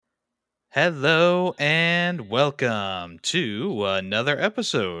Hello and welcome to another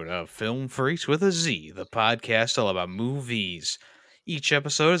episode of Film Freaks with a Z, the podcast all about movies. Each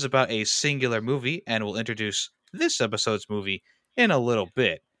episode is about a singular movie, and we'll introduce this episode's movie in a little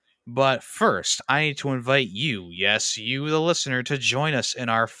bit. But first, I need to invite you, yes, you, the listener, to join us in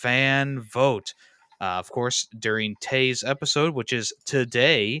our fan vote. Of course, during today's episode, which is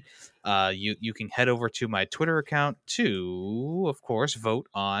today, you can head over to my Twitter account to, of course, vote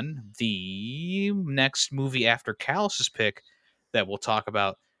on the next movie after Callus's pick that we'll talk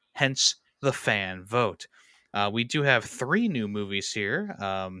about. Hence the fan vote. We do have three new movies here,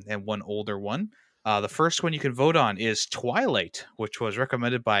 and one older one. The first one you can vote on is Twilight, which was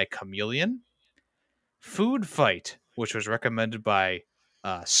recommended by Chameleon. Food Fight, which was recommended by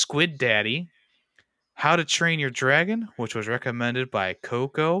Squid Daddy. How to Train Your Dragon, which was recommended by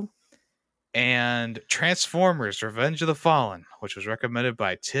Coco, and Transformers Revenge of the Fallen, which was recommended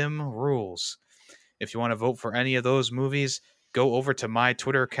by Tim Rules. If you want to vote for any of those movies, go over to my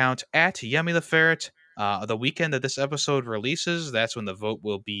Twitter account at Yummy the Ferret. The weekend that this episode releases, that's when the vote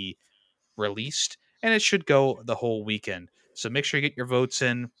will be released, and it should go the whole weekend. So make sure you get your votes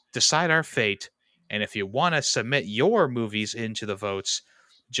in, decide our fate, and if you want to submit your movies into the votes,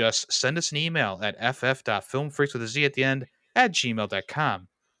 just send us an email at ff.filmfreaks with a Z at the end at gmail.com,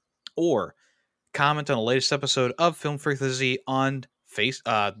 or comment on the latest episode of Film Freak with a Z on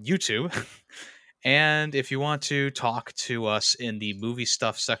YouTube. And if you want to talk to us in the movie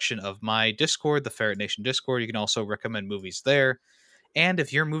stuff section of my Discord, the Ferret Nation Discord, you can also recommend movies there. And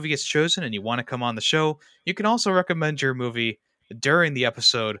if your movie gets chosen and you want to come on the show, you can also recommend your movie during the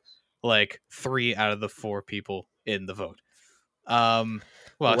episode, like 3 out of the 4 people in the vote.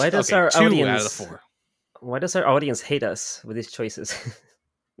 Well, Why does okay, our 2 audience? out of the 4. Why does our audience hate us with these choices?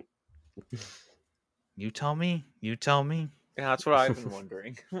 You tell me. You tell me. Yeah, that's what I've been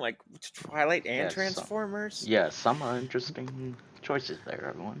wondering. Like Twilight and Yes, Transformers. Yeah, some interesting choices there,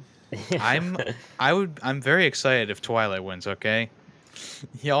 everyone. I'm very excited if Twilight wins. Okay,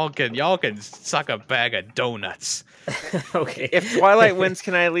 y'all can suck a bag of donuts. Okay. If Twilight wins,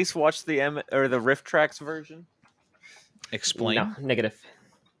 can I at least watch the the Riff Tracks version? Explain. No, negative.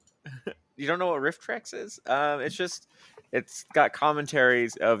 You don't know what Riff Tracks is? It's got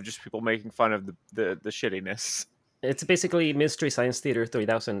commentaries of just people making fun of the shittiness. It's basically Mystery Science Theater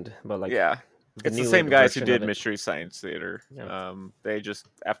 3000, but like Yeah, it's the new same guys who version did of it. Mystery Science Theater. Yeah. They just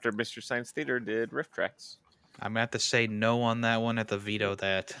after Mystery Science Theater did Riff Tracks. I'm gonna have to say no on that one. At the veto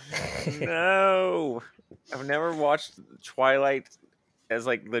that. No, I've never watched Twilight as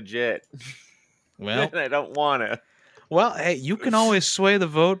like legit. Well, And I don't wanna. well, hey, you can always sway the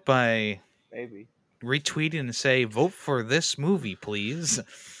vote by Maybe. retweeting and say vote for this movie, please.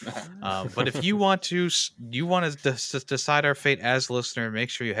 But if you want to decide our fate as a listener, make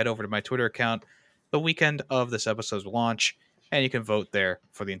sure you head over to my Twitter account the weekend of this episode's launch, and you can vote there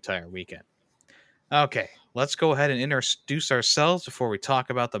for the entire weekend. Okay, let's go ahead and introduce ourselves before we talk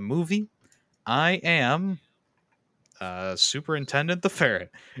about the movie. I am Superintendent the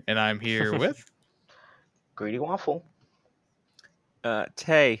Ferret, and I'm here with Greedy Waffle.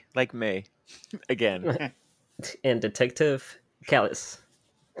 Tay, like me. Again. and Detective Callus.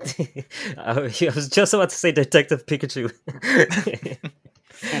 I was just about to say Detective Pikachu.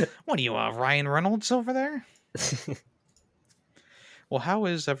 what are you, Ryan Reynolds over there? Well, how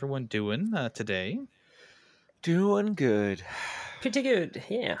is everyone doing today? Doing good. Pretty good,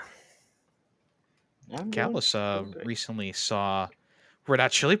 yeah. Callus recently saw Red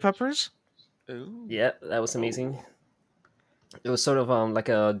Hot Chili Peppers. Ooh. Yeah, that was amazing. It was sort of like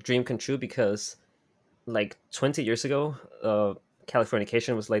a dream come true because like 20 years ago,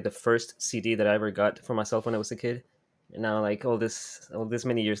 Californication was like the first CD that I ever got for myself when I was a kid. And now like all this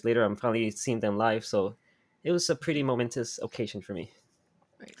many years later, I'm finally seeing them live, so it was a pretty momentous occasion for me.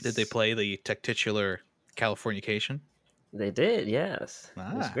 Did they play the titular Californication? They did, yes.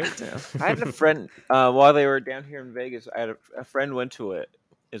 It was Ah. great. I had a friend while they were down here in Vegas. I had a friend went to it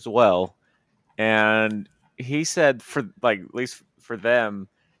as well, and he said for like at least for them,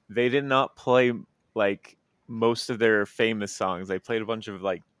 they did not play like most of their famous songs. They played a bunch of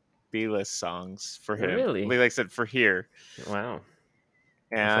like B-list songs for him. Really? Like I said, for here, Wow.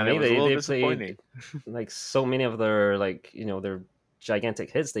 and me, it was a they little played- disappointing. Like so many of their their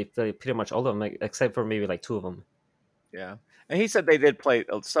gigantic hits, they played pretty much all of them, like, except for maybe like 2 of them. Yeah, and he said they did play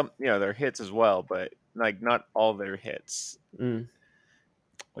some, their hits as well, but like not all their hits, Mm.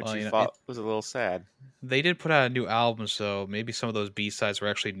 which Well, he you know, thought was a little sad. They did put out a new album, so maybe some of those B-sides were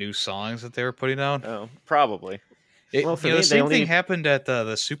actually new songs that they were putting out. Oh, probably. Well, for the me, they same only- thing happened at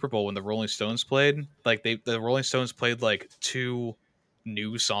the Super Bowl when the Rolling Stones played. Like the Rolling Stones played like 2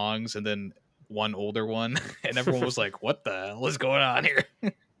 new songs and then one older one, and everyone was like, "What the hell is going on here?"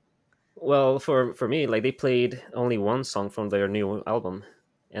 Well, for me, like they played only one song from their new album,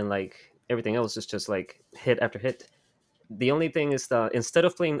 and like everything else is just like hit after hit. The only thing is that instead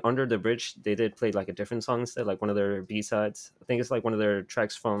of playing Under the Bridge, they did play like a different song instead, like one of their B-sides. I think it's like one of their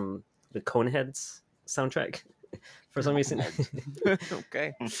tracks from the Coneheads soundtrack for some reason.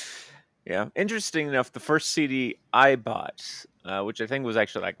 Okay. Yeah. Interesting enough, the first CD I bought, which I think was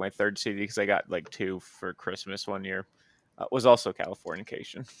actually like my third CD because I got like 2 for Christmas one year, was also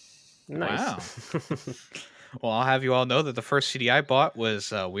Californication. Nice. Well, I'll have you all know that the first CD I bought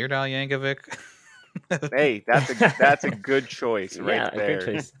was Weird Al Yankovic. Hey, that's a good choice right Yeah, there.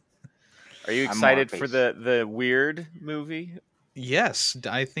 great choice. Are you I'm excited more for the Weird movie? Yes,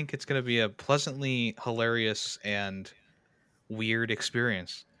 I think it's going to be a pleasantly hilarious and weird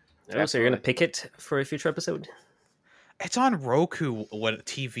experience. Oh, so you're gonna pick it for a future episode? It's on Roku, what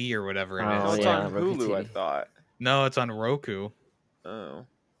TV or whatever it is. No, Oh, it's yeah, on Roku Hulu, I TV. thought. No, it's on Roku. Oh.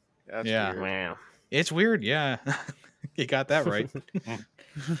 That's Yeah. weird. Wow. It's weird, yeah. You got that right.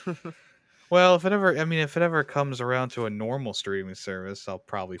 Well, if it ever comes around to a normal streaming service, I'll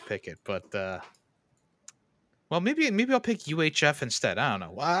probably pick it. But well, maybe I'll pick UHF instead. I don't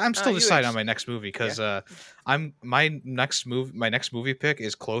know. I'm still deciding on my next movie because my next movie pick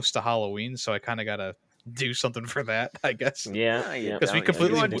is close to Halloween, so I kind of gotta do something for that, I guess. Yeah, No, you yeah. Because we don't.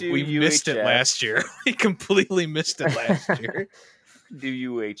 completely You wanna do we missed it UHF. last year. We completely missed it last year. Do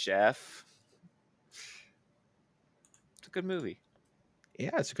UHF. It's a good movie.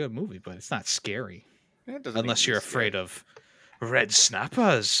 Yeah, it's a good movie, but it's not scary It doesn't unless need to you're be scary. afraid of red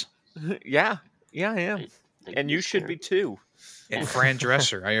snappers. Yeah, I am. They And can you be should scary. be too. And Fran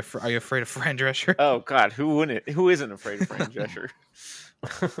Drescher. Are you afraid of Fran Drescher? Oh God, who wouldn't? Who isn't afraid of Fran Drescher?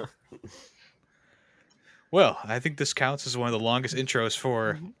 Well, I think this counts as one of the longest intros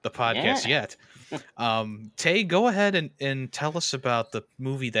for the podcast yet. Tay, go ahead and tell us about the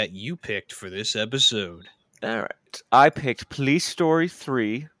movie that you picked for this episode. All right, I picked Police Story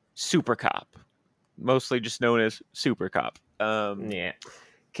 3: Super Cop, mostly just known as Super Cop. Yeah.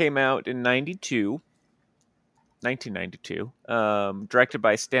 Came out in 1992. Directed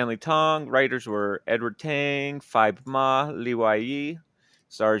by Stanley Tong. Writers were Edward Tang, Phaib Ma, Li Wai.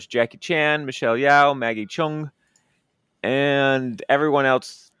 Stars Jackie Chan, Michelle Yao, Maggie Chung, and everyone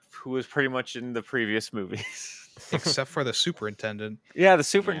else who was pretty much in the previous movies. Except for the superintendent. Yeah, the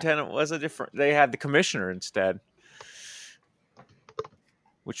superintendent was a different. They had the commissioner instead,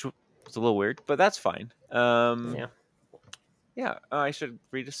 which was a little weird, but that's fine. Yeah. Yeah, I should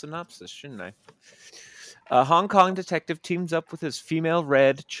read a synopsis, shouldn't I? A Hong Kong detective teams up with his female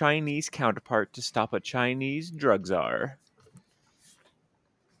red Chinese counterpart to stop a Chinese drug czar.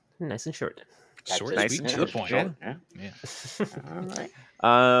 Nice and short. That's Short, it. Nice sweet, and to short. the point. Short, Yeah. yeah.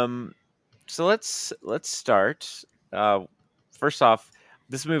 All right. So let's start. First off,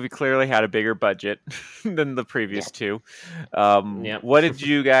 this movie clearly had a bigger budget than the previous two. Yeah. What did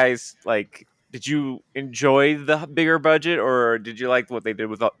you guys like? Did you enjoy the bigger budget, or did you like what they did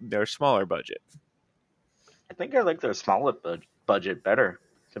with their smaller budget? I think I like their smaller budget better,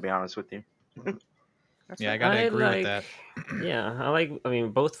 to be honest with you. Yeah, I gotta I agree like- with that. Yeah, I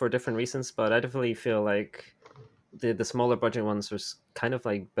mean, both for different reasons, but I definitely feel like the smaller budget ones was kind of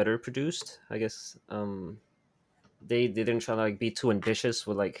like better produced. I guess they didn't try to like be too ambitious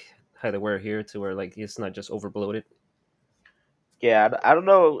with like how they were here to where like it's not just over bloated. Yeah, I don't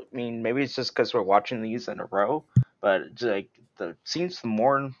know. I mean, maybe it's just because we're watching these in a row, but it's like the seems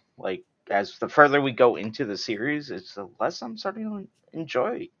more like as the further we go into the series, it's the less I'm starting to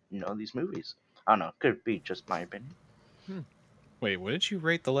enjoy. These movies. I don't know. Could be just my opinion. Wait, what did you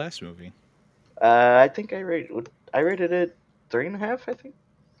rate the last movie? I think I rated it 3.5. I think.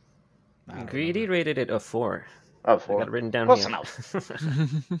 I don't Greedy remember. rated it a 4. Oh, I 4. got it written down Close here. enough.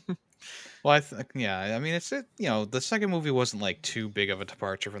 Well, I mean, the second movie wasn't like too big of a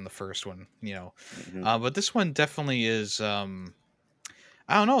departure from the first one, Mhm. but this one definitely is. I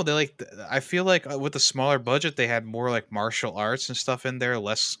don't know. I feel like with the smaller budget, they had more like martial arts and stuff in there,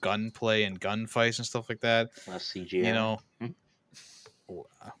 less gunplay and gunfights and stuff like that. Less CGI. You know, Mhm.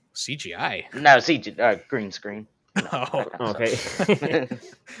 CGI. No, CGI. Green screen. Oh, Okay.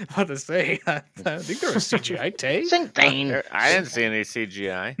 what to say? I think there was CGI tape. Same thing. I didn't see any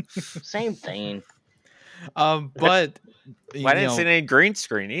CGI. Same thing. But I didn't see any green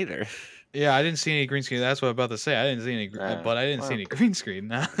screen either. Yeah, I didn't see any green screen. That's what I'm about to say. I didn't see any, but I didn't see any green screen.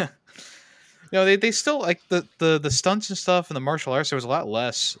 They still like the stunts and stuff and the martial arts. There was a lot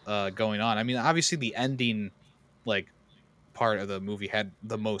less going on. I mean, obviously the ending, like, part of the movie had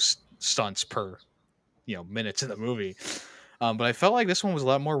the most stunts per, minutes in the movie. But I felt like this one was a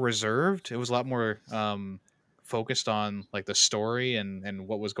lot more reserved. It was a lot more focused on like the story and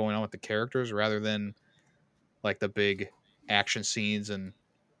what was going on with the characters rather than like the big action scenes and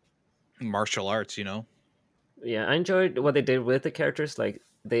martial arts. Yeah, I enjoyed what they did with the characters. Like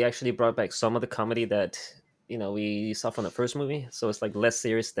they actually brought back some of the comedy that we saw from the first movie, so it's like less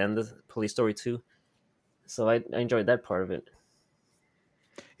serious than the Police Story 2. So I enjoyed that part of it.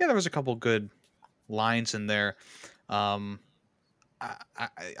 Yeah, there was a couple good lines in there. Um,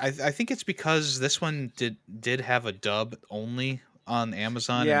 I think it's because this one did have a dub only on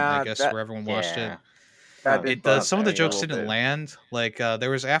Amazon, and I Yeah, guess that where everyone watched Yeah. it. that Oh, did It does. bump Some of the me a jokes little didn't bit. land. Like there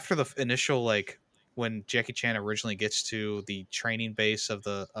was after the initial like when Jackie Chan originally gets to the training base of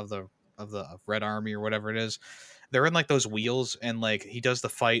the Red Army or whatever it is. They're in like those wheels, and like he does the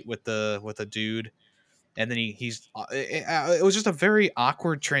fight with the dude, and then he's it was just a very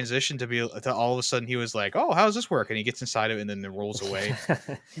awkward transition to all of a sudden he was like, oh, how does this work, and he gets inside of it and then it rolls away.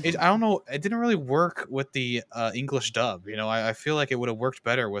 I don't know, it didn't really work with the English dub. I feel like it would have worked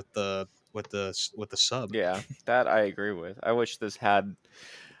better with the sub. Yeah, that I agree with. I wish this had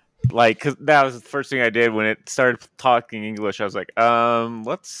like, cause that was the first thing I did when it started talking English. I was like,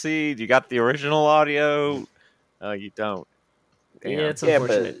 let's see, do you got the original audio? You don't. Yeah, Damn. it's Yeah,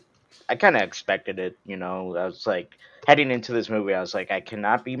 unfortunate. but I kind of expected it. I was like heading into this movie. I was like, I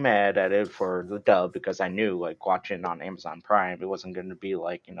cannot be mad at it for the dub because I knew like watching on Amazon Prime, it wasn't going to be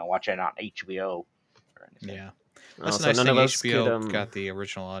like watching it on HBO or anything. Yeah, Oh, that's a so nice none thing. of us HBO could got the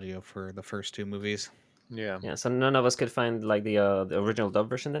original audio for the first two movies. Yeah. yeah, so none of us could find like the original dub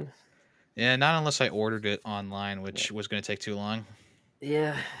version then. Yeah, not unless I ordered it online, which was going to take too long.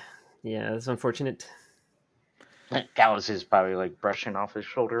 Yeah, that's unfortunate. Gallus is probably like brushing off his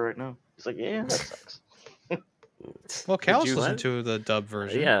shoulder right now. He's like, yeah, that sucks. Well, Callus you- listened to the dub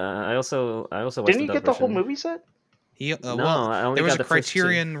version. Yeah, I also watched Didn't the you dub get the whole version. movie set? He No, well, I only there was got a the first two.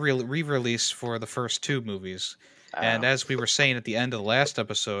 Criterion re-release for the first two movies, and as we were saying at the end of the last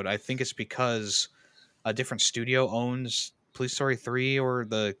episode, I think it's because a different studio owns Police Story 3 or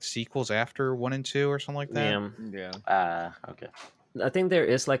the sequels after 1 and 2 or something like that. Yeah, Yeah. Okay. I think there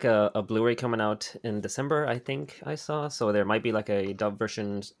is like a Blu-ray coming out in December. I think I saw, so there might be like a dub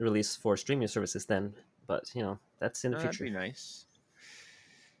version release for streaming services then. But that's in the That'd future. be nice.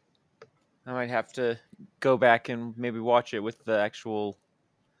 I might have to go back and maybe watch it with the actual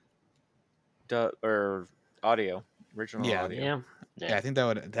dub or audio, original Yeah. audio. Yeah, I think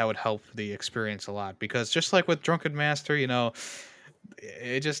that would help the experience a lot, because just like with Drunken Master,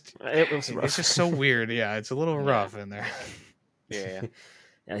 it just it was rough. it's just so weird. Yeah, it's a little rough in there. Yeah.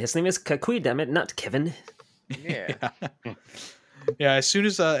 Yeah, his name is Kakui, damn it, not Kevin. Yeah. Yeah, as soon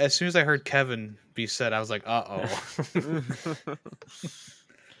as I heard Kevin be said, I was like, uh oh.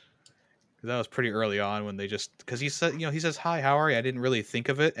 That was pretty early on when they just, because he said, he says, hi, how are you? I didn't really think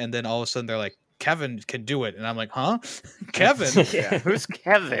of it, and then all of a sudden they're like, Kevin can do it, and I'm like, huh? Kevin? Yeah. Who's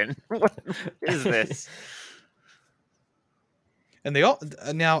Kevin? What is this? And they all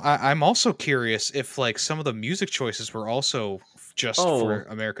now I'm also curious if like some of the music choices were also just for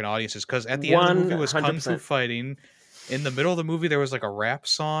American audiences, because at the end of the movie was kung fu 100%. fighting. In the middle of the movie there was like a rap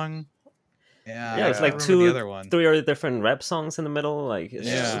song. Yeah, it's I like can't remember the two, other one. 3 or different rap songs in the middle. Like, it's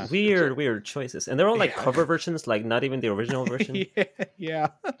Yeah. just weird choices, and they're all like cover versions, like not even the original version. Yeah.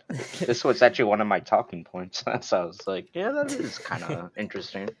 This was actually one of my talking points. So I was like, yeah, that is kind of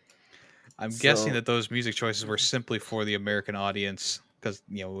interesting. I'm guessing So- that those music choices were simply for the American audience, because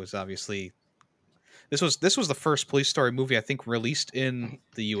it was obviously this was the first Police Story movie I think released in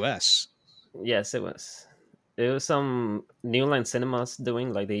the U.S. Yes, it was. It was some New Line Cinemas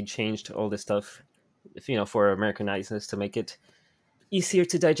doing, like they changed all this stuff, for American audiences to make it easier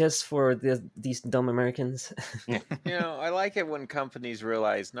to digest for these dumb Americans. I like it when companies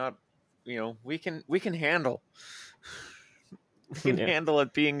realize we can handle. We can Yeah. handle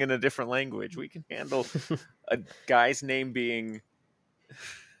it being in a different language. We can handle a guy's name being.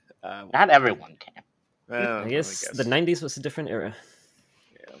 Not everyone can. I guess the 90s was a different era.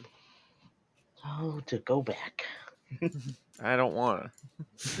 Yeah. Oh, to go back. I don't want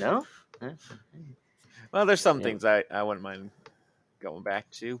to. No? Well, there's some Yeah. things I wouldn't mind going back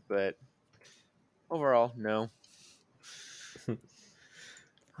to, but overall, no.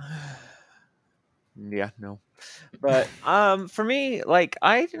 Yeah, no. But for me, like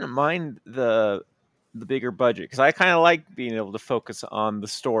I didn't mind the bigger budget because I kind of like being able to focus on the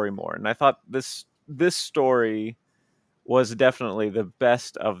story more, and I thought this story was definitely the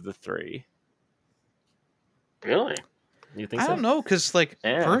best of the three. Really? You think I so? don't know, because like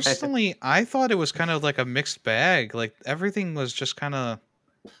Yeah. personally, I thought it was kind of like a mixed bag. Like everything was just kind of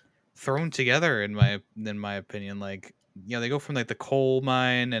thrown together in my opinion. Like they go from like the coal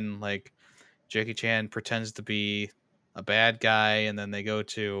mine, and like Jackie Chan pretends to be a bad guy, and then they go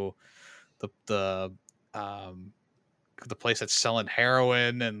to the um the place that's selling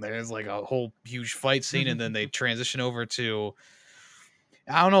heroin, and there's like a whole huge fight scene, and then they transition over to,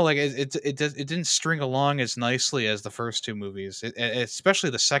 I don't know, like it didn't string along as nicely as the first two movies,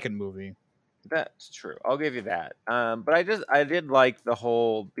 especially the second movie. That's true. I'll give you that. But I did like the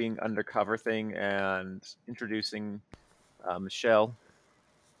whole being undercover thing and introducing Michelle.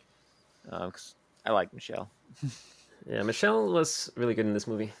 'Cause I like Michelle. Yeah, Michelle was really good in this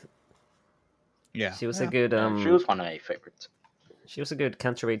movie. Yeah, She was a good She was one of my favorites. she was a good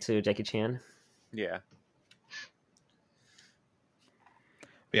counterweight to Jackie Chan. Yeah.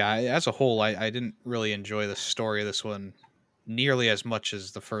 yeah. As a whole, I didn't really enjoy the story of this one nearly as much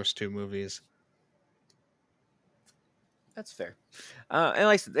as the first two movies. That's fair. And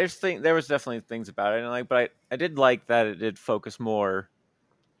like there was definitely things about it, and like, but I did like that it did focus more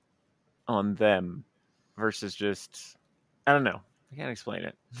on them versus just, I don't know. I can't explain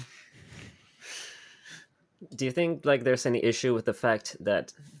it. Do you think like there's any issue with the fact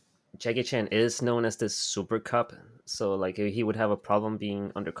that Jackie Chan is known as this super cop? So like he would have a problem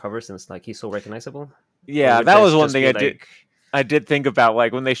being undercover since like he's so recognizable? Or Yeah, would that this was one just thing be, I did. like- I did think about,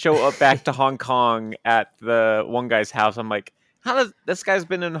 like, when they show up back to Hong Kong at the one guy's house. I'm like, how does this guy's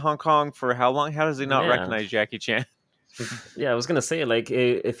been in Hong Kong for how long? How does he not Yeah. recognize Jackie Chan? Yeah, I was gonna say like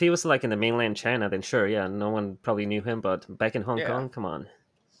if he was like in the mainland China, then sure, yeah, no one probably knew him. But back in Hong Yeah. Kong, come on.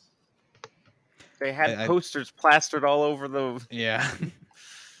 They had I- posters plastered all over the. Yeah.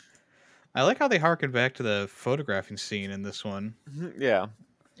 I like how they harken back to the photographing scene in this one. Yeah,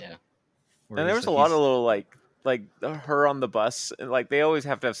 where and there he's was a lot of little like her on the bus, and like they always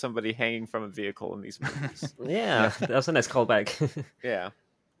have to have somebody hanging from a vehicle in these movies. Yeah, that was a nice callback. Yeah,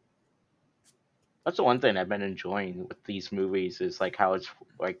 That's the one thing I've been enjoying with these movies is like how it's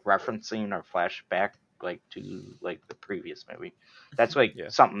like referencing or flashback like to like the previous movie. That's like Yeah.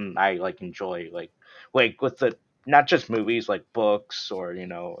 something I like enjoy like with the not just movies like books or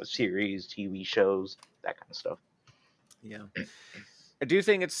a series, TV shows, that kind of stuff. yeah. I do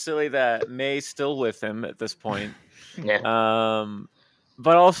think it's silly that May's still with him at this point. Yeah.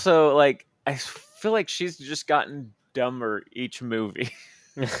 But also, like, I feel like she's just gotten dumber each movie.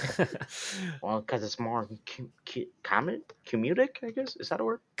 Well, because it's more comedic, I guess. Is that a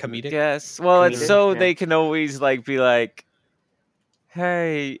word? comedic. Yes. Well, it's Comedic, so yeah. they can always like be like,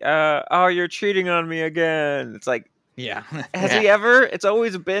 "Hey, oh, you're cheating on me again." It's like, Yeah. has he ever? It's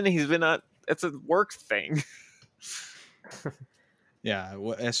always been he's been on. It's a work thing. Yeah,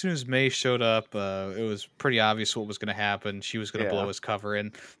 as soon as May showed up, it was pretty obvious what was going to happen. She was going to blow Yeah. his cover,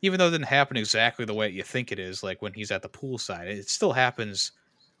 and even though it didn't happen exactly the way you think it is, like when he's at the poolside, it still happens.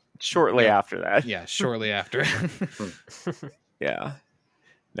 Shortly Yeah. after that. Yeah, shortly after. Yeah.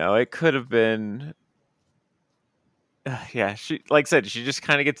 No, it could have been. Yeah, she like I said, she just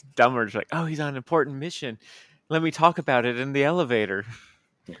kind of gets dumber. She's like, "Oh, he's on an important mission. Let me talk about it in the elevator."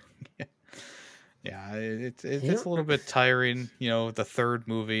 Yeah, it's a little bit tiring. The third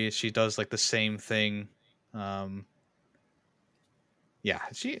movie, she does like the same thing. Yeah,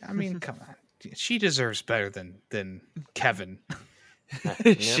 I mean, come on, she deserves better than Kevin.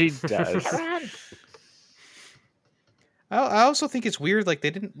 She does. I also think it's weird. Like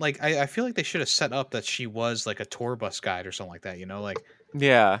they didn't like. I feel like they should have set up that she was like a tour bus guide or something like that. Like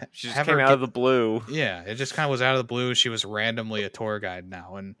Yeah, she just Have came her out of the blue. yeah, it just kind of was out of the blue. She was randomly a tour guide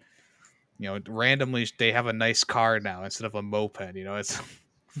now, and randomly they have a nice car now instead of a moped. It's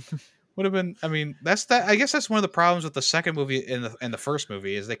would have been. I mean, that's that. I guess that's one of the problems with the second movie and the first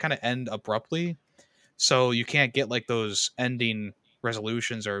movie is they kind of end abruptly, so you can't get like those ending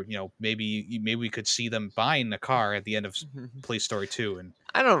resolutions, or maybe we could see them buying a car at the end of Police Story 2, and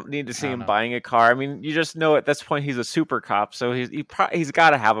I don't need to see I him don't know. buying a car. I mean, you just know at this point he's a super cop, so he's got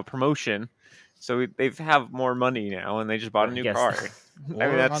to have a promotion. So they have more money now, and they just bought a new Yes. car. or I mean,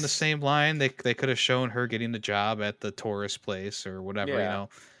 on the that's- same line, they could have shown her getting the job at the tourist place or whatever. Yeah.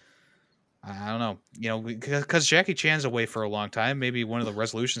 I don't know. Because Jackie Chan's away for a long time. Maybe one of the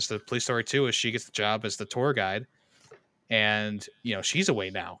resolutions to Police Story 2 is she gets the job as the tour guide, and she's away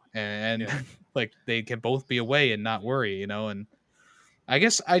now, and Yeah. like they can both be away and not worry. And I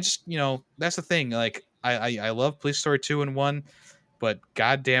guess I just that's the thing. Like I love Police Story 2 and 1. But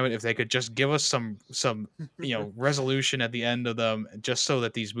god damn it, if they could just give us some resolution at the end of them, just so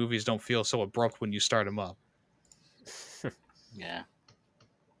that these movies don't feel so abrupt when you start them up. Yeah.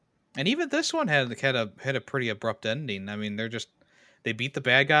 And even this one had a pretty abrupt ending. I mean, they beat the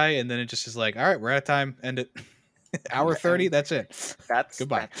bad guy, and then it just is like, all right, we're out of time. End it. Hour 30. That's it. That's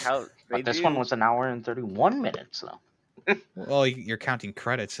Goodbye. That's how they But this do. one was an hour and 31 minutes though. Well, you're counting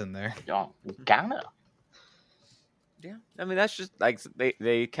credits in there. Oh, gotta. Yeah, I mean that's just like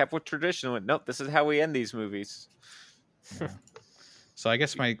they kept with tradition. And went, nope, this is how we end these movies. Yeah. So I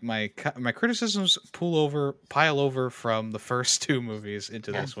guess my criticisms pile over from the first two movies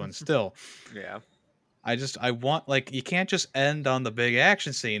into this one. Still, Yeah, I want, like, you can't just end on the big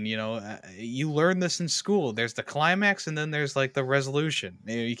action scene. You know, you learn this in school. There's the climax, and then there's like the resolution.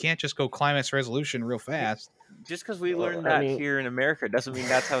 You can't just go climax resolution real fast. just because we Well, learned I that mean- here in America doesn't mean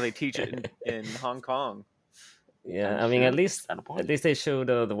that's how they teach it in Hong Kong. Yeah, That's I mean, true. at least Got a point. they showed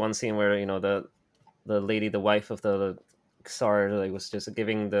the one scene where the lady, the wife of the Czar, like, was just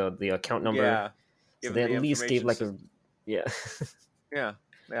giving the account number. Yeah, So give they the at least gave like information yeah. yeah,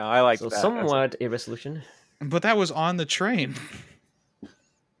 yeah. I like So that. somewhat a resolution. But that was on the train.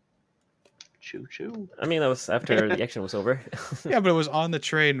 Choo choo. I mean, that was after the action was over. Yeah, but it was on the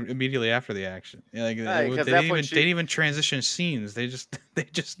train immediately after the action. Yeah, like, Right, 'cause they that didn't point they didn't even transition scenes.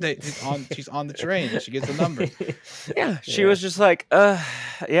 She's on the train. She gets a number. Yeah, she Yeah. was just like,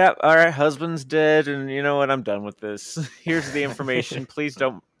 yeah, all right, husband's dead, and you know what? I'm done with this. Here's the information. Please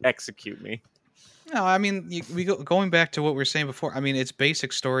don't execute me. No, I mean, going back to what we were saying before. I mean, it's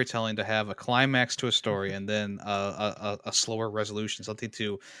basic storytelling to have a climax to a story and then a slower resolution, something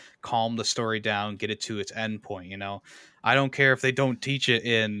to calm the story down, get it to its end point. You know, I don't care if they don't teach it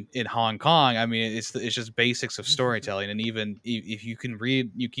in Hong Kong. I mean, it's just basics of storytelling. And even if you can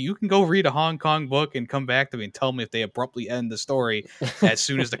read, you can go read a Hong Kong book and come back to me and tell me if they abruptly end the story as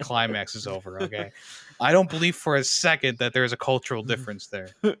soon as the climax is over. Okay, I don't believe for a second that there's a cultural difference there.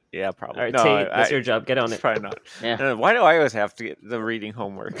 Yeah, probably. All right, no, Tate, that's your job. Get on it's it. probably not. Yeah. Why do I always have to get the reading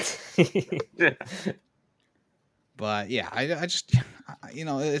homework? But yeah, I just, you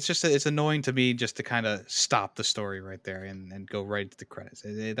know, it's annoying to me just to kind of stop the story right there and go right to the credits.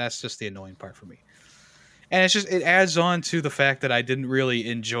 That's just the annoying part for me. And it adds on to the fact that I didn't really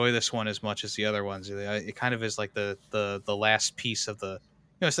enjoy this one as much as the other ones. It kind of is like the last piece of the,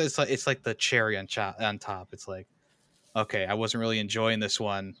 you know, it's like the cherry on top. It's like, okay, I wasn't really enjoying this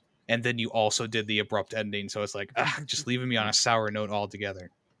one, and then you also did the abrupt ending, so it's like, just leaving me on a sour note altogether.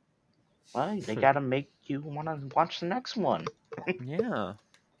 Well, they gotta make you want to watch the next one. Yeah.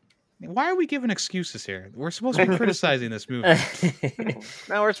 Why are we giving excuses here? We're supposed to be criticizing this movie.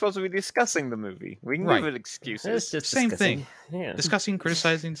 Now we're supposed to be discussing the movie. We can Right. give it excuses. It's just Same discussing. Yeah. Discussing,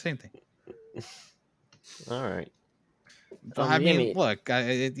 criticizing, same thing. All right. I yeah, mean, look,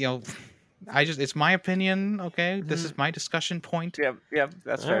 it's my opinion. Okay, this is my discussion point, Yeah,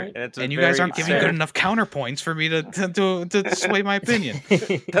 that's All fair. right. And, it's a and you guys very aren't giving fair- good enough counterpoints for me to sway my opinion.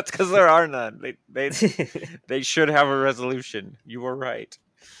 That's because there are none. They should have a resolution. You were right.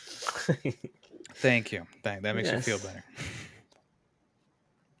 Thank you. That makes me feel Yes. better.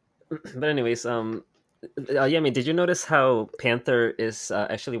 But anyways, yeah, I mean, did you notice how Panther is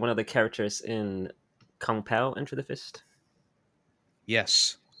actually one of the characters in Kung Pao Enter the Fist?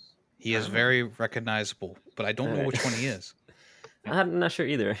 Yes, he is very recognizable, but I don't know Alright. which one he is. I'm not sure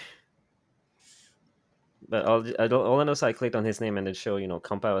either. But all I know is I clicked on his name and it showed,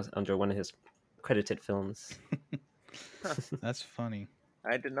 Kung Pao is under one of his credited films. That's funny.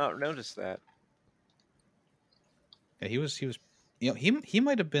 I did not notice that. Yeah, he was. You know, he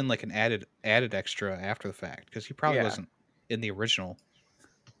might have been like an added extra after the fact because he probably Yeah. wasn't in the original.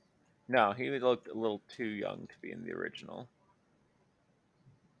 No, he looked a little too young to be in the original.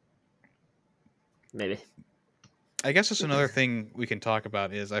 Maybe. I guess that's another thing we can talk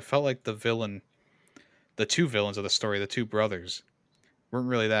about is I felt like the two villains of the story, the two brothers, weren't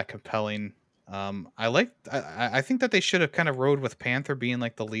really that compelling. I think that they should have kind of rode with Panther being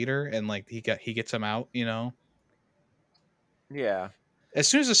like the leader and like he gets him out, you know. Yeah. As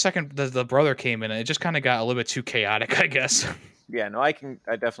soon as the brother came in, it just kind of got a little bit too chaotic, I guess. Yeah, no, I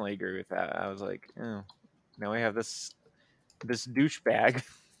definitely agree with that. I was like, oh, now we have this douchebag.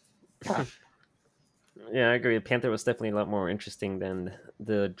 Yeah, I agree. Panther was definitely a lot more interesting than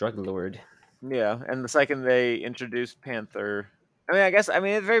the drug lord. Yeah, and the second they introduced Panther, at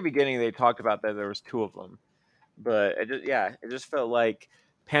the very beginning they talked about that there was two of them, but it just felt like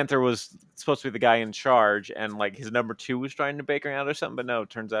Panther was supposed to be the guy in charge, and like his number two was trying to bake him out or something. But no, it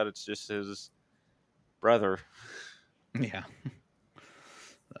turns out it's just his brother. Yeah.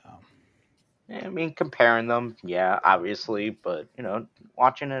 Yeah, I mean, comparing them, yeah, obviously, but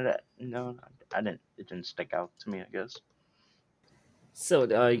watching it, it didn't stick out to me, I guess. So,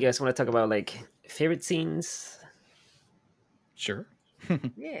 you guys want to talk about like favorite scenes? Sure.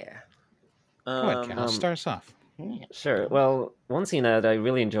 Yeah. Go ahead, Cal. Start us off. Yeah. Sure. Well, one scene that I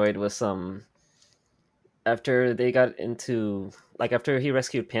really enjoyed was after they got into after he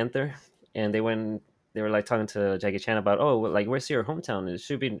rescued Panther and they went they were like talking to Jackie Chan about, oh, well, like where's your hometown? It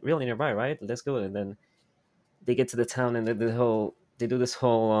should be really nearby, right? Let's go. And then they get to the town and they do this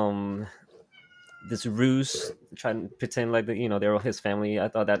whole this ruse, trying to pretend like they're all his family. I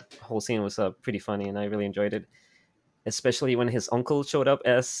thought that whole scene was pretty funny, and I really enjoyed it. Especially when his uncle showed up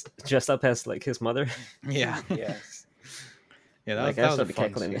as dressed up as like his mother. Yeah. Yes. Yeah, that, Like that I was a started fun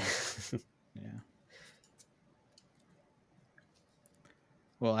cackling. scene. Yeah.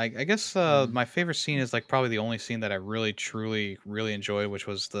 Well, I guess my favorite scene is like probably the only scene that I really, truly, really enjoyed, which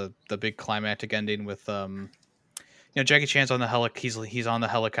was the big climactic ending with Jackie Chan's on the he's on the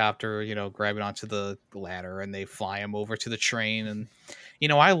helicopter, grabbing onto the ladder, and they fly him over to the train. And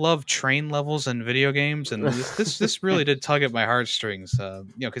I love train levels in video games, and this really did tug at my heartstrings.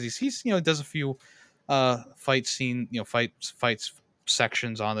 Because he's does a few fight scene, fights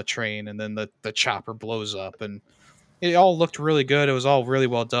sections on the train, and then the chopper blows up, and it all looked really good. It was all really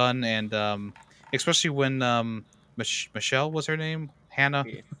well done, and especially when Michelle was her name, Hannah.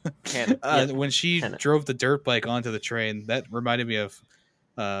 Hannah. When she Hannah. drove the dirt bike onto the train, that reminded me of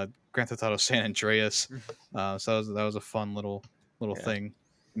Grand Theft Auto San Andreas. So that was a fun little Yeah. thing.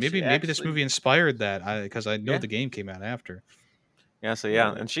 Maybe this actually- movie inspired that, because I know Yeah. the game came out after. Yeah, so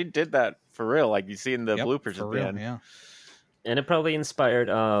yeah, and she did that for real. Like you see in the Yep, bloopers for at real, the end. yeah. And it probably inspired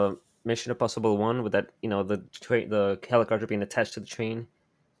Mission Impossible 1 with that, the helicopter being attached to the train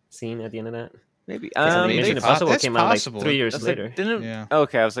scene at the end of that. Maybe. Mission Impossible That's came out like possible. 3 years That's like, later. didn't Yeah.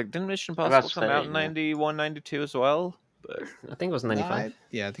 okay? I was like, didn't Mission I was about Impossible to come out say, in yeah. 91, 92 as well? But I think it was 95.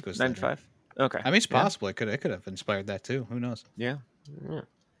 Yeah, I think it was later. 95. Okay. I mean, it's Yeah. possible. It could have inspired that too. Who knows? Yeah. Yeah.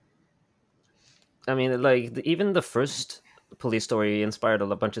 I mean, like even the first Police Story inspired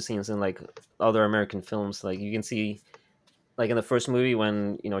a bunch of scenes in like other American films. Like you can see, like in the first movie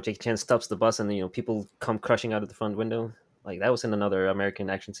when Jackie Chan stops the bus and people come crushing out of the front window. Like that was in another American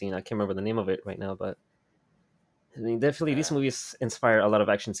action scene. I can't remember the name of it right now, but I mean, definitely these movies inspire a lot of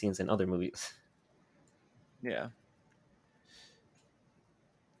action scenes in other movies. Yeah.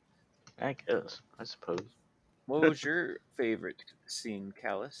 I guess. I suppose. What was your favorite scene,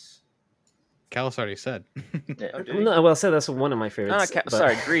 Callus? Callus already said. Yeah, Oh, did he? No, well, I said that's one of my favorites. but-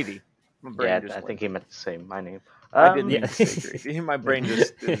 Sorry, Greedy. My brain yeah just I went. think he meant to say my name. I didn't yeah. mean to say Greedy. My brain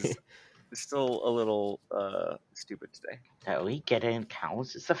just is still a little stupid today. Oh, we get it.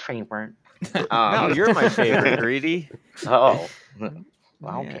 Counts. It's a favorite. No, you're my favorite, Greedy. Oh.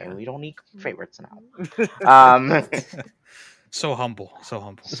 Well, okay. Yeah. We don't need favorites now. So humble. So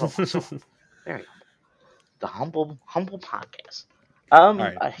humble. So very humble. The humble podcast. All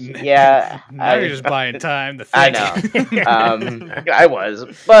right. Yeah. Now you're just buying time to I think. know. I was,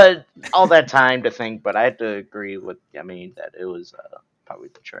 but all that time to think. But I had to agree with. I mean, that it was probably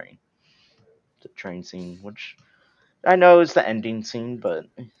the train scene, which I know is the ending scene, but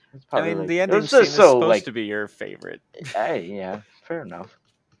it's I probably mean, like, the it ending was scene just is so supposed like, to be your favorite. hey, yeah, fair enough.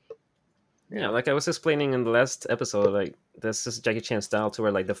 Yeah, like I was explaining in the last episode, like this is Jackie Chan style to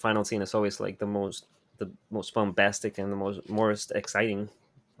where like the final scene is always like the most bombastic and the most exciting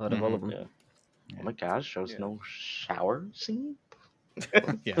out of all of them. Yeah. Oh my gosh, there was Yeah. no shower scene.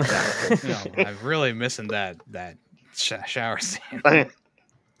 Yeah, I'm really missing that shower scene.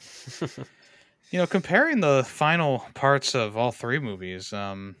 Comparing the final parts of all three movies,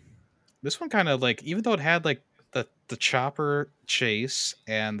 this one kind of like, even though it had like the chopper chase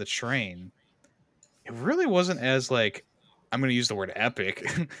and the train, it really wasn't as like, I'm going to use the word epic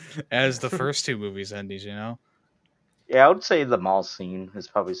as the first two movies endings. Yeah, I would say the mall scene is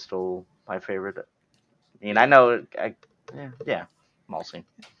probably still my favorite. I mean, I know, yeah, mall scene.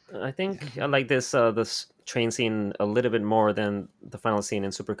 I think I like this train scene a little bit more than the final scene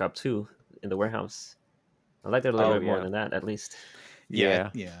in Super Cop 2 in the warehouse. I liked it a little Oh, bit more yeah. than that, at least. Yeah.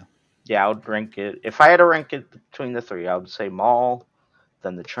 Yeah, I would rank it. If I had to rank it between the three, I would say mall,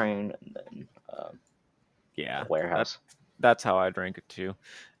 then the train, and then Yeah, the warehouse. that's how I'd rank it too.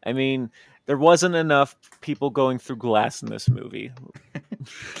 I mean, there wasn't enough people going through glass in this movie.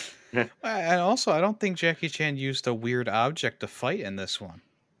 And also, I don't think Jackie Chan used a weird object to fight in this one.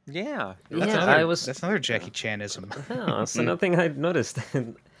 Yeah, That's another Jackie Chanism. Oh, that's another thing I noticed.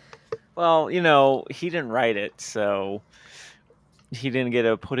 Well, he didn't write it, so he didn't get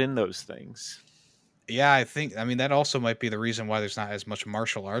to put in those things. Yeah, I mean, that also might be the reason why there's not as much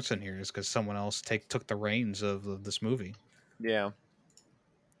martial arts in here, is because someone else took the reins of this movie, Yeah,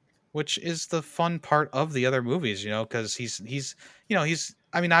 which is the fun part of the other movies, because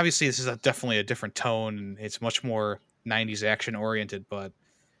I mean, obviously this is definitely a different tone, and it's much more 90s action oriented, but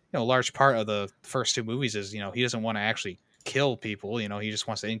a large part of the first two movies is, he doesn't want to actually kill people, he just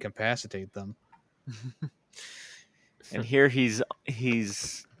wants to incapacitate them. and here he's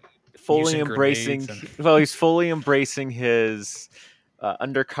fully Using embracing. grenades Well, he's fully embracing his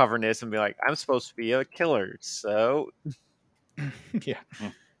undercoverness and be like, I'm supposed to be a killer, so yeah.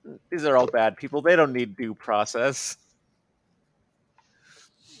 these are all bad people. They don't need due process.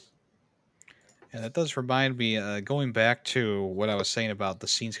 Yeah, that does remind me, going back to what I was saying about the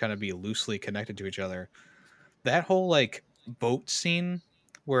scenes kind of be loosely connected to each other. That whole like boat scene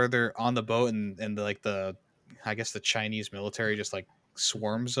where they're on the boat and like the, I guess the Chinese military just like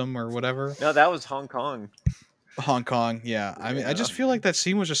swarms them or whatever. No, that was Hong Kong. Hong Kong, yeah. I mean, I just feel like that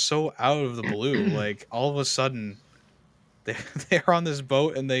scene was just so out of the blue. Like all of a sudden, they they're on this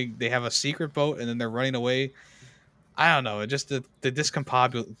boat and they have a secret boat and then they're running away. I don't know. It just the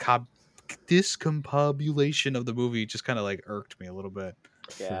discombobulation of the movie just kind of like irked me a little bit.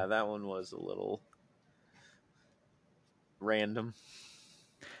 Yeah, that one was a little random.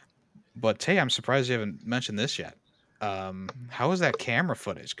 But Tay, I'm surprised you haven't mentioned this yet. How was that camera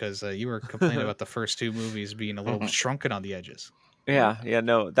footage? Because you were complaining about the first two movies being a little shrunken on the edges. Yeah,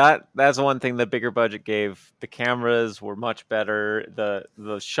 no, that's one thing the bigger budget gave. The cameras were much better.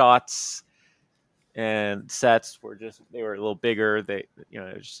 The shots and sets were they were a little bigger. They,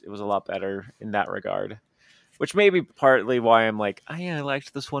 it was a lot better in that regard, which may be partly why I'm like, oh yeah, I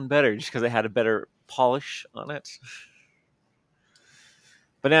liked this one better, just because it had a better polish on it.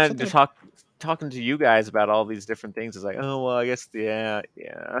 But then talking to you guys about all these different things is like, oh well, I guess yeah.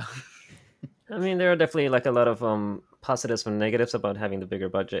 I mean, there are definitely like a lot of positives and negatives about having the bigger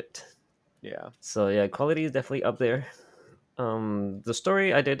budget. Yeah. So yeah, quality is definitely up there. The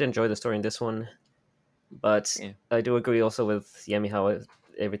story, I did enjoy the story in this one, but Yeah. I do agree also with Yemi how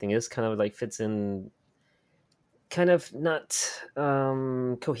everything is kind of like fits in, kind of not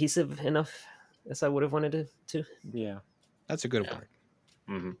cohesive enough as I would have wanted it to. Yeah. That's a good word.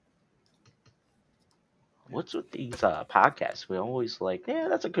 Mm-hmm. What's with these podcasts? We always like, yeah,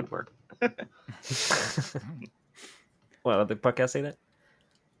 that's a good word. Well, the podcast say that?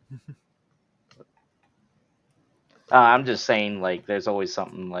 I'm just saying, like, there's always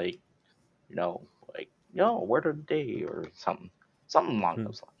something like, word of the day or something along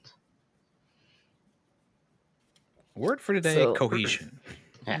those lines. Word for today: So- cohesion.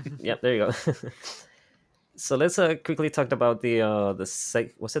 Yep, there you go. So let's quickly talk about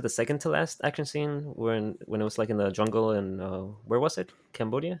was it the second to last action scene when it was like in the jungle and where was it?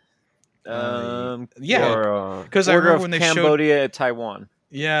 Cambodia? Yeah, Or, because I Order remember of when they showed. Cambodia, Taiwan.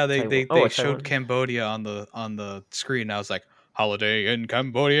 Yeah, they Taiwan. they Taiwan. showed Cambodia on the screen. I was like, holiday in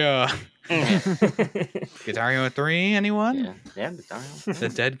Cambodia. Guitar Hero 3, anyone? Yeah,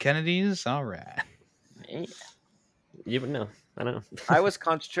 The Dead Kennedys? All right. yeah. You would know. I don't know. I was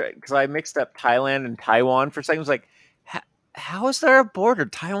concentrating because I mixed up Thailand and Taiwan for a second. I was like, how is there a border?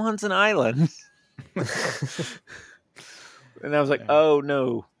 Taiwan's an island. And I was like, Yeah. oh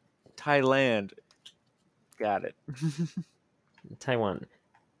no, Thailand. Got it. Taiwan.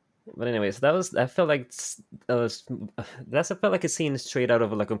 But anyways, that felt like a scene straight out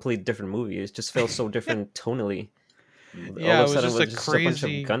of a completely different movie. It just felt so different tonally. Yeah, All it of was a sudden, just it a was just crazy. a bunch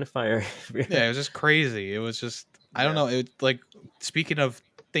of gunfire. Yeah, it was just crazy. It was just, I don't know. It like, speaking of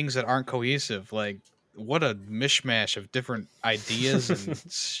things that aren't cohesive, like what a mishmash of different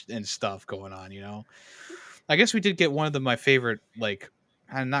ideas and stuff going on. I guess we did get one of my favorite, like,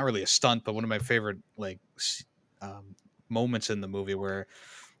 not really a stunt, but one of my favorite like moments in the movie where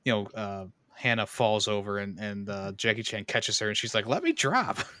Hannah falls over and Jackie Chan catches her and she's like, "Let me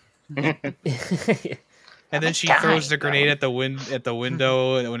drop." And then she throws the grenade at the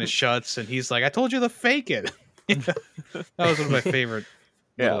window and when it shuts, and he's like, "I told you to fake it." That was one of my favorite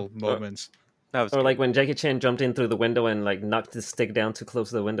little moments. That was Or good. like when Jackie Chan jumped in through the window and like knocked his stick down too close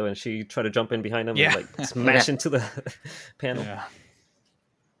to the window, and she tried to jump in behind him Yeah. and like smash into the panel. Yeah,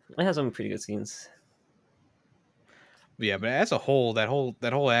 It has some pretty good scenes. yeah. But as a whole, that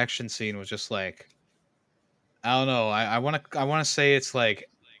whole action scene was just like, I don't know. I want to say it's like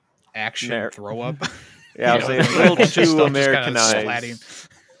action throw up. Yeah, I was You saying know, a little just too stuff just kinda Americanized.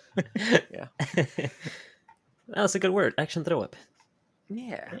 splatting. Yeah. That was a good word. Action throw up.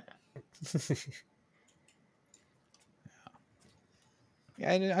 Yeah.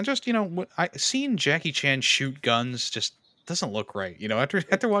 Yeah, and I just seeing Jackie Chan shoot guns just doesn't look right.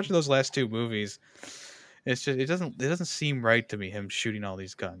 After watching those last two movies, it's just it doesn't seem right to me, him shooting all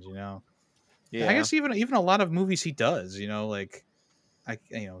these guns. Yeah. I guess even a lot of movies he does. Like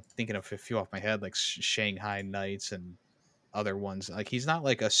thinking of a few off my head, like Shanghai Nights and other ones. Like he's not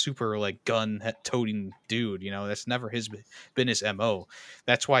like a super like gun toting dude. That's never been his MO.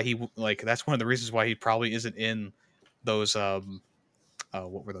 That's why that's one of the reasons why he probably isn't in those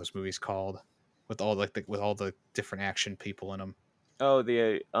what were those movies called with all the different action people in them. Oh,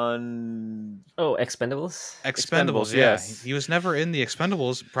 the Oh, Expendables. Expendables, Expendables, yeah. yes. He was never in the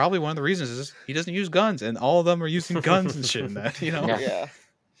Expendables. Probably one of the reasons is he doesn't use guns, and all of them are using guns and shit in that, you know? Yeah. Yeah.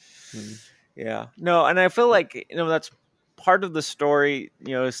 Hmm. Yeah. No, and I feel like, that's part of the story,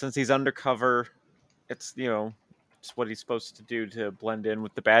 since he's undercover, it's, it's what he's supposed to do to blend in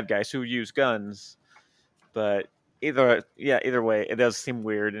with the bad guys who use guns. But either way, it does seem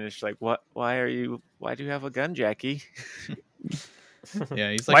weird, and it's like, why do you have a gun, Jackie? Yeah,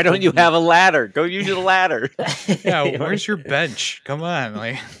 he's like, Why don't you have a ladder? Go use a ladder. Yeah, where's your bench? Come on,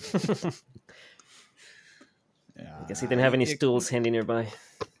 like. Yeah, I guess he didn't have any stools handy nearby.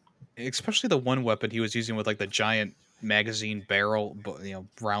 especially the one weapon he was using with like the giant magazine barrel,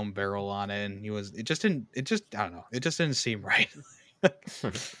 round barrel on it, and it just I don't know, it just didn't seem right.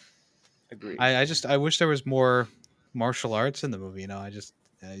 Agreed. I wish there was more martial arts in the movie.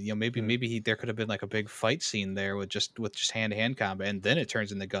 Maybe there could have been like a big fight scene there with just hand to hand combat, and then it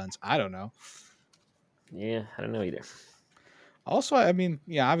turns into guns. I don't know. Yeah, I don't know either. Also, I mean,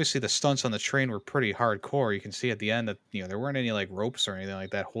 yeah, obviously the stunts on the train were pretty hardcore. You can see at the end that there weren't any like ropes or anything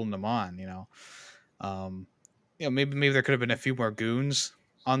like that holding them on. Maybe there could have been a few more goons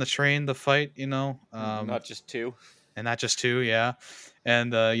on the train to fight. Not just two. And not just two, yeah.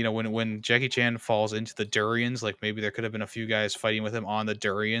 And when Jackie Chan falls into the durians, like maybe there could have been a few guys fighting with him on the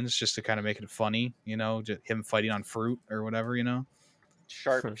durians just to kind of make it funny, just him fighting on fruit or whatever,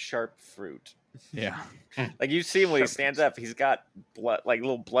 Sharp fruit. Yeah. Like you see him when he stands up, he's got blood, like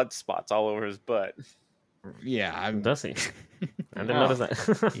little blood spots all over his butt. Yeah, Does he? I didn't Oh. notice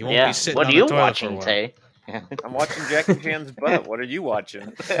that. you won't Yeah. be sitting What on are you the toilet for a watching, while. Tay? I'm watching Jackie Chan's butt. What are you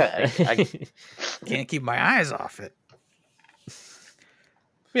watching? I Can't keep my eyes off it.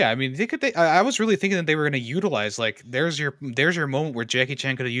 Yeah, I mean, I was really thinking that they were going to utilize like there's your moment where Jackie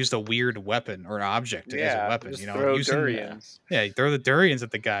Chan could have used a weird weapon or an object as a weapon. just throw using, durians. Yeah, you throw the durians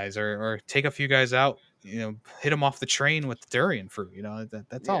at the guys, or take a few guys out. Hit them off the train with the durian fruit.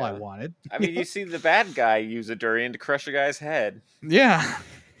 That's all I Yeah. wanted. I mean, you see the bad guy use a durian to crush a guy's head, Yeah,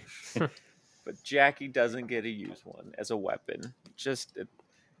 but Jackie doesn't get to use one as a weapon. Just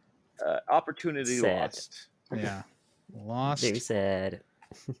opportunity Sad. lost. yeah, lost. Very sad.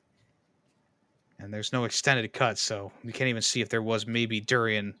 And there's no extended cut, so we can't even see if there was maybe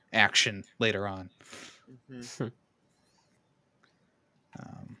durian action later on. Mhm.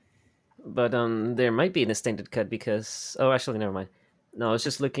 But there might be an extended cut because actually never mind. No, I was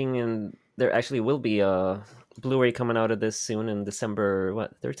just looking and there actually will be a Blu-ray coming out of this soon in December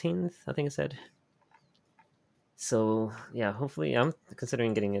 13th, I think it said. So yeah, hopefully I'm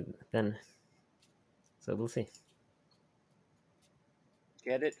considering getting it then. So we'll see.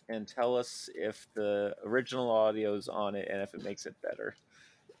 Get it and tell us if the original audio is on it and if it makes it better.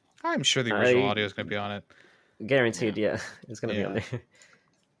 I'm sure the original audio is going to be on it. Guaranteed, yeah. It's gonna be on Yeah. there.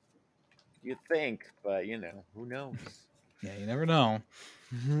 You'd think, but who knows? Yeah, you never know.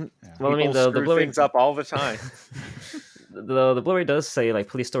 Well, I mean, People the screw Blu-ray things up all the time. the Blu-ray does say like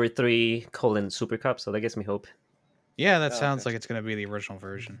Police Story 3 : Super Cop, so that gives me hope. Yeah, that Oh, sounds okay. like it's going to be the original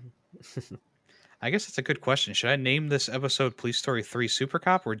version. I guess that's a good question. Should I name this episode Police Story 3 Super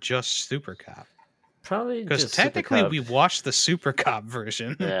Cop or just Super Cop? Probably Because just Super technically Cop. we watched the Super Cop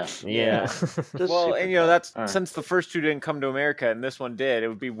version. yeah. Yeah. Just Well, super and cool. that's Alright. since the first two didn't come to America and this one did. It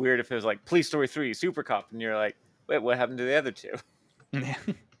would be weird if it was like Police Story 3 Super Cop, and you're like, wait, what happened to the other two? Yeah.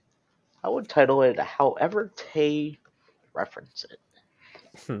 I would title it however Tay reference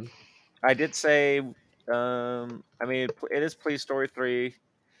it. I did say, I mean, it is Police Story 3.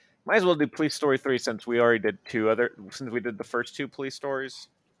 Might as well do Police Story 3 since we already did since we did the first two police stories.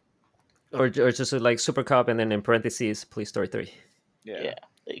 or just like Super Cop and then in parentheses Police Story 3. Yeah.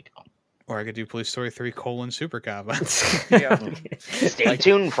 There you go. Or I could do Police Story 3 : Super Cop. Yeah. Stay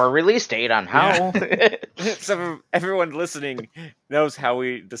tuned for release date on how. So everyone listening knows how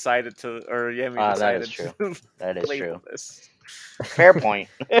we decided to, or yeah, we That decided is true. to That is label true. this. Fair point.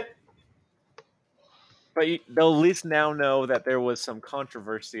 But they'll at least now know that there was some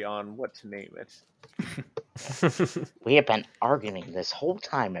controversy on what to name it. We have been arguing this whole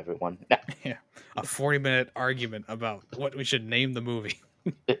time, everyone. A 40-minute argument about what we should name the movie.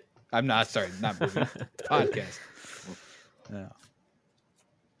 I'm not sorry, not movie. Podcast.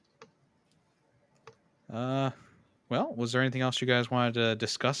 Yeah. Well, was there anything else you guys wanted to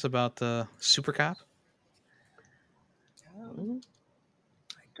discuss about the Super Cop? I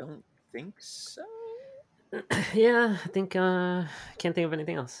don't think so. Yeah, I think can't think of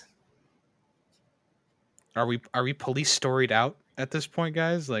anything else. Are we police storied out at this point,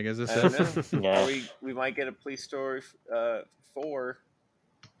 guys? Like, is this I don't know. Yeah. We might get a Police Story 4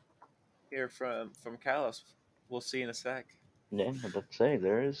 here from Kalos. We'll see in a sec. Yeah, I'm about to say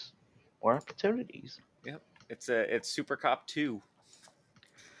there is more opportunities. Yep, it's Super Cop 2.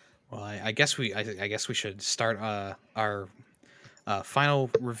 Well, I guess I guess we should start our final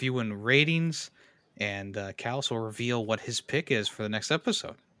review and ratings, and Callus will reveal what his pick is for the next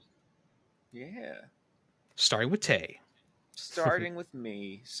episode, Yeah. starting with Tay. Starting with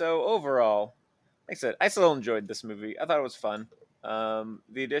me. So overall, like I said, I still enjoyed this movie. I thought it was fun.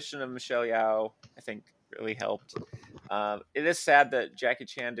 The addition of Michelle Yeoh, I think, really helped. It is sad that Jackie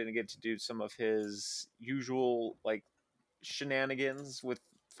Chan didn't get to do some of his usual like shenanigans with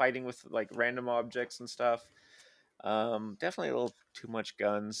fighting with like random objects and stuff. Definitely a little too much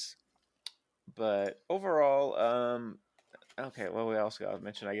guns, but overall, okay. Well, we also got to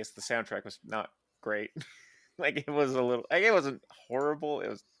mention, I guess the soundtrack was not great. Like it was a little, like it wasn't horrible.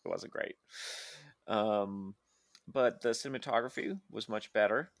 It wasn't great. Um, but the cinematography was much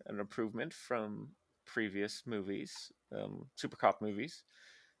better, an improvement from previous movies, Super Cop movies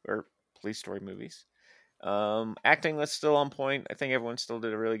or police story movies. Acting was still on point. I think everyone still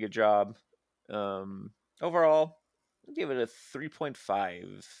did a really good job. Overall, I'll give it a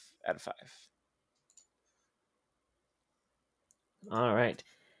 3.5 out of 5. All right.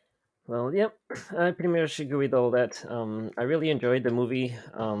 Well, yep, I pretty much agree with all that. I really enjoyed the movie.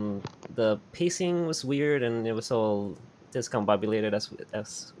 The pacing was weird, and it was all discombobulated,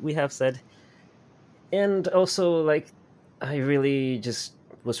 as we have said. And also, like, I really just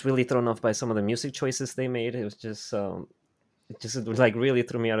was really thrown off by some of the music choices they made. It was just like really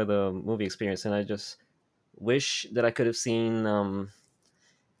threw me out of the movie experience, and I just wish that I could have seen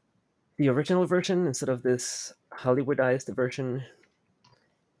the original version instead of this Hollywoodized version.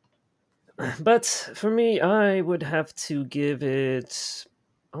 But for me, I would have to give it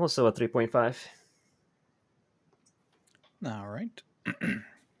also a 3.5. All right.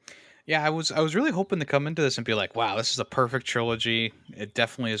 Yeah, I was really hoping to come into this and be like, wow, this is a perfect trilogy. It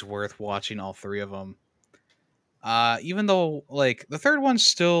definitely is worth watching all three of them. Even though like the third one's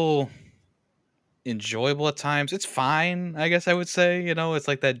still enjoyable at times, it's fine. I guess I would say, it's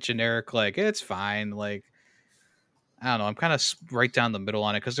like that generic like it's fine. Like I don't know, I'm kind of right down the middle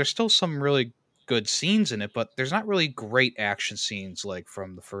on it because there's still some really good scenes in it, but there's not really great action scenes like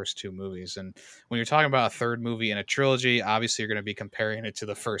from the first two movies. And when you're talking about a third movie in a trilogy, obviously you're going to be comparing it to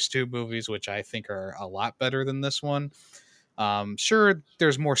the first two movies, which I think are a lot better than this one. Sure,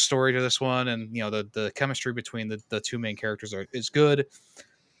 there's more story to this one, and the chemistry between the two main characters is good.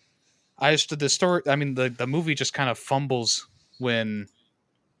 I just the story. I mean, the movie just kind of fumbles when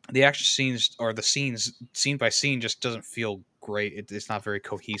the action scenes or the scenes scene by scene just doesn't feel great. It's not very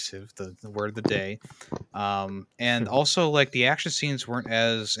cohesive. The word of the day, and also like the action scenes weren't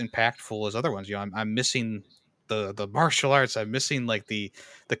as impactful as other ones. I'm missing the martial arts. I'm missing like the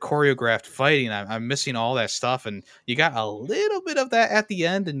choreographed fighting. I'm missing all that stuff, and you got a little bit of that at the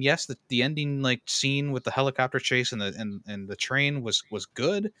end. And yes, the ending like scene with the helicopter chase and the train was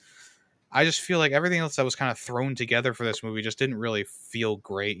good. I just feel like everything else that was kind of thrown together for this movie just didn't really feel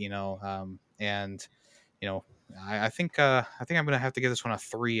great. And you know, I think I'm gonna have to give this one a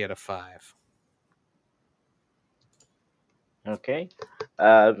 3 out of 5. Okay.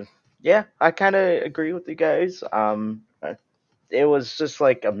 Yeah, I kind of agree with you guys. It was just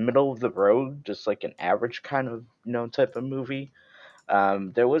like a middle of the road, just like an average kind of type of movie.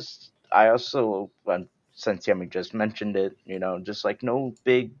 There was I also since Yemi just mentioned it, just like no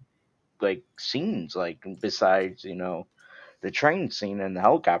big like scenes like besides the train scene and the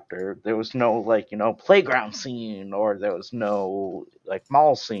helicopter. There was no like playground scene, or there was no like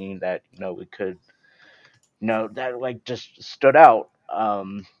mall scene that we could that like just stood out.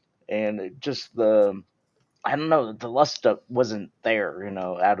 And just the I don't know, the lust up wasn't there,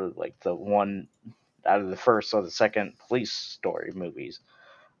 out of like out of the first or the second police story movies.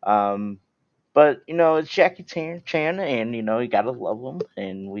 Um, but it's Jackie Chan, and you gotta love him,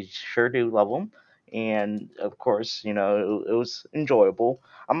 and we sure do love him. And of course, it was enjoyable.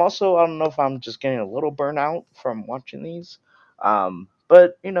 I don't know if I'm just getting a little burnout from watching these,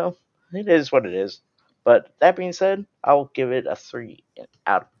 but it is what it is. But that being said, I'll give it a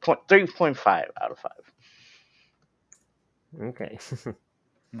 3.5 out of 5. Okay.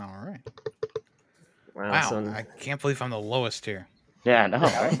 All right. Wow. Wow, So I can't believe I'm the lowest here. Yeah, I know.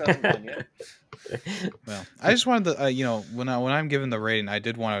 Alex Right? hasn't won yet. Well, I just wanted to, when I'm giving the rating, I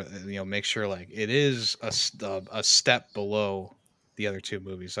did want to, make sure like it is a step below the other two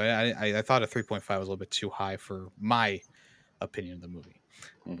movies. I thought a 3.5 was a little bit too high for my opinion of the movie.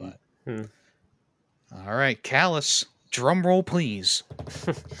 Mhm. But all right, Callus, drum roll, please.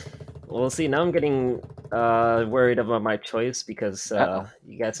 well, see, now I'm getting worried about my choice because Uh-oh.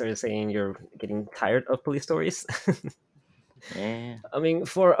 you guys are saying you're getting tired of police stories. Yeah. I mean,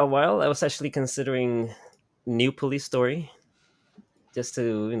 for a while, I was actually considering New Police Story, just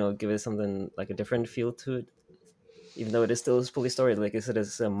to give it something like a different feel to it. Even though it is still a Police Story, like I said,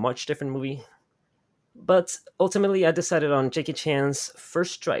 it's a much different movie. But ultimately, I decided on Jackie Chan's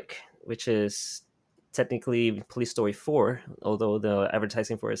First Strike, which is technically Police Story 4, although the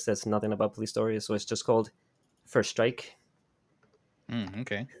advertising for it says nothing about Police Story, so it's just called First Strike.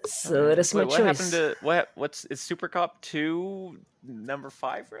 Okay. So that is my what choice. happened to is Super Cop 2 number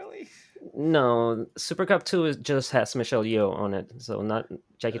 5 really? No, Super Cop 2 just has Michelle Yeoh on it, so not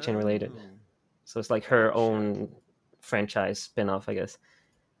Jackie Chan related. Oh. So it's like her Gotcha. own franchise spin-off, I guess.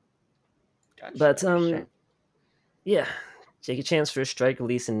 Gotcha. But Understand. yeah, Jackie Chan's First Strike,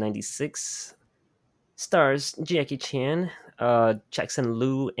 released in '96, stars Jackie Chan, Jackson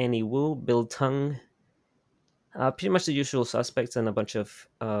Lu, Annie Wu, Bill Tung, pretty much the usual suspects, and a bunch of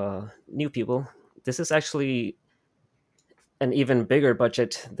new people. This is actually an even bigger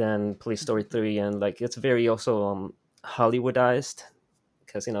budget than Police Story 3, and like it's very also Hollywoodized,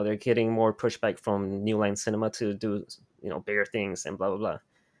 because they're getting more pushback from New Line Cinema to do bigger things and blah blah blah.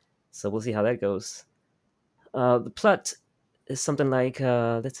 So we'll see how that goes. The plot is something like,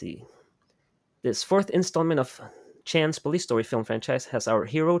 let's see. This fourth installment of Chan's Police Story film franchise has our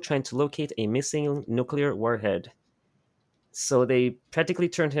hero trying to locate a missing nuclear warhead. So they practically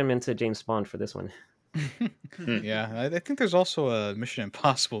turned him into James Bond for this one. Yeah, I think there's also a Mission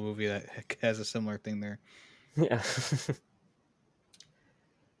Impossible movie that has a similar thing there. Yeah.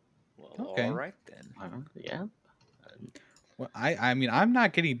 Well, Okay. all right then. Yeah. Well, I mean, I'm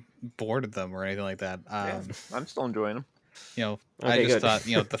not getting bored of them or anything like that. Yeah, I'm still enjoying them. I Okay, just good.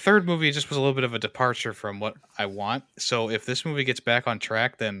 thought, the third movie just was a little bit of a departure from what I want. So if this movie gets back on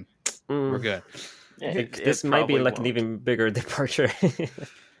track, then we're good. Yeah. This might be probably like an won't. even bigger departure.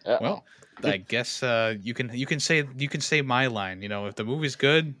 Well, I guess you can say my line. If the movie's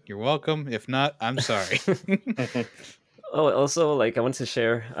good, you're welcome. If not, I'm sorry. Oh, also, like, I want to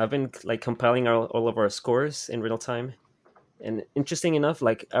share, I've been like compiling all of our scores in real time, and interesting enough,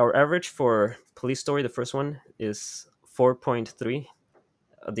 like our average for Police Story, the first one, is 4.3.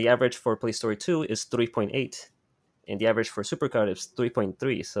 The average for Police Story 2 is 3.8, and the average for Supercut is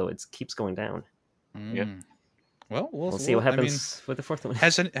 3.3. So it keeps going down. Yep. Well, We'll see what happens with the fourth one.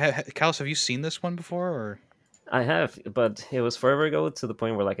 Callus, have you seen this one before? Or I have, but it was forever ago, to the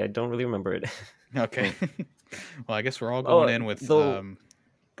point where like I don't really remember it. okay. Well, I guess we're all going in with though-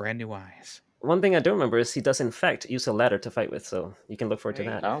 brand new eyes. One thing I do remember is he does in fact use a ladder to fight with, so you can look forward to Hey,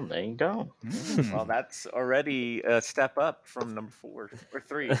 that. Oh, there you go. Well, that's already a step up from number 4 or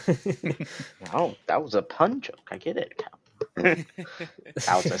 3. Oh, that was a pun joke. I get it. That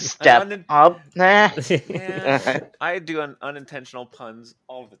was a step unin- up. Nah. Yeah, I do unintentional puns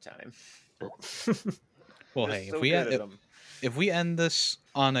all the time. Well, Just hey, so good at 'em. if we end this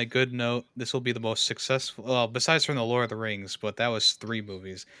on a good note, this will be the most successful. Well, besides from the Lord of the Rings, but that was 3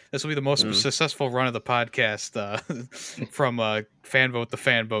 movies. This will be the most successful run of the podcast from fan vote to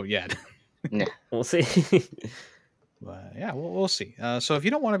fan vote yet. We'll see. But yeah, we'll see. So if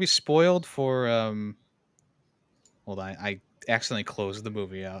you don't want to be spoiled for, hold on, I accidentally closed the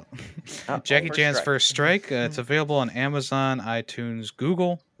movie out. Jackie First Chan's Strike. First Strike. It's available on Amazon, iTunes,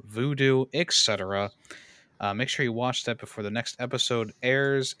 Google, Vudu, etc. Make sure you watch that before the next episode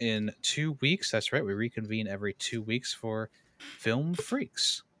airs in 2 weeks. That's right, we reconvene every 2 weeks for Film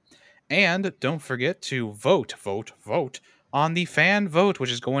Freaks. And don't forget to vote on the fan vote,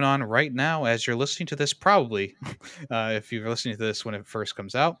 which is going on right now as you're listening to this, probably, if you're listening to this when it first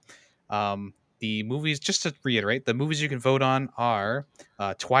comes out. The movies, just to reiterate, the movies you can vote on are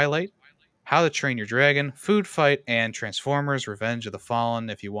Twilight, How to Train Your Dragon, Food Fight, and Transformers: Revenge of the Fallen.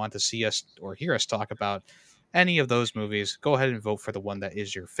 If you want to see us or hear us talk about any of those movies, go ahead and vote for the one that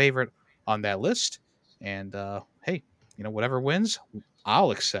is your favorite on that list. And hey, whatever wins, I'll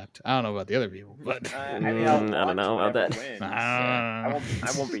accept. I don't know about the other people, but I I don't know about that. I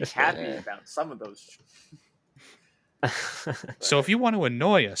won't be happy about some of those. so if you want to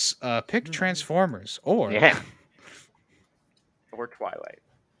annoy us, pick Transformers or Yeah. Or Twilight.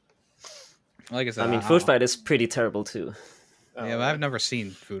 like I said, I mean, Food Fight is pretty terrible too. Yeah, but I've never seen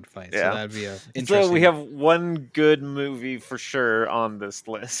Food Fight, so Yeah. that'd be a interesting. So we have one good movie for sure on this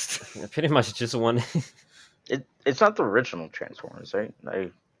list. Yeah, pretty much just one. It's not the original Transformers, right?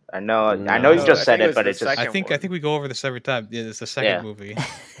 I know No. you just I said think it it, was but the it just second I think we go over this every time. Yeah, it's the second Yeah. movie.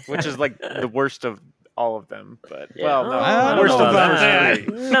 Which is like the worst of all of them. But Yeah. well, no, I don't worst know of the about first that.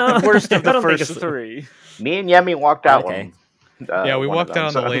 three. No, Worst of I the don't think first it's- 3. me and Yemi walked out Okay. one. Yeah, we one of walked out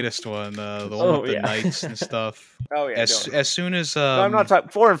on them, the so- latest one, the one Oh, with the yeah. knights and stuff. Oh yeah. As don't. as soon as No, I'm not talking.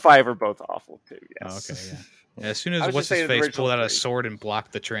 4 and 5 are both awful too. oh, Yes. okay, yeah. As soon I as was what's just his saying the face pulled out a original three. sword and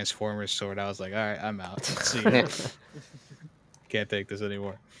blocked the Transformers sword, I was like, all right, I'm out. See ya. Can't take this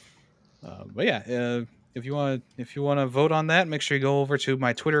anymore. But yeah, if you want to vote on that, make sure you go over to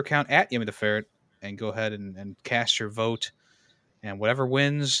my Twitter account at Yummy the Ferret and go ahead and cast your vote. And whatever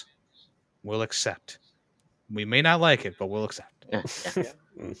wins, we'll accept. We may not like it, but we'll accept.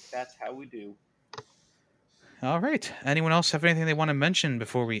 That's how we do. All right. Anyone else have anything they want to mention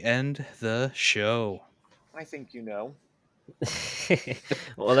before we end the show? I think you know.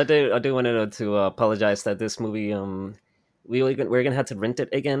 Well, I do want to apologize that this movie we're gonna have to rent it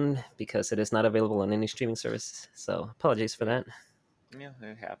again because it is not available on any streaming service. So apologies for that. Yeah,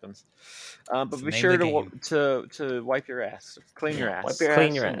 it happens. But It's the be name sure of the to wipe your ass, clean your ass. Wipe your Clean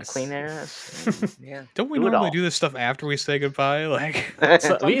ass your and ass. clean your ass. Yeah. Don't we Do it normally all. do this stuff after we say goodbye? Like,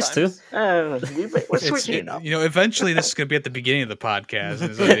 So we used to. Sometimes. We're switching it up. eventually this is going to be at the beginning of the podcast.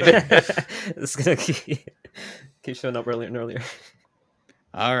 It's like- It's gonna keep showing up earlier and earlier.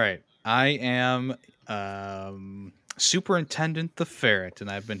 all right. I am Superintendent the Ferret, and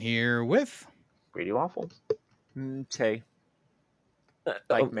I've been here with. Pretty awful. Tay.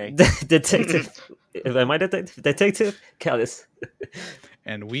 Like me. Detective. Am I detective? Detective Callus.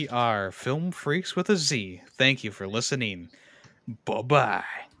 And we are Film Freaks with a Z. Thank you for listening. Bye-bye.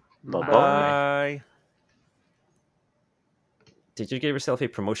 Bye-bye. Bye. Did you give yourself a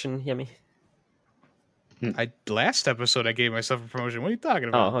promotion, Yummy? Last episode I gave myself a promotion. What are you talking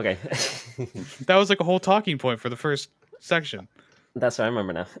about? Oh, okay. That was like a whole talking point for the first section. That's what I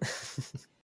remember now.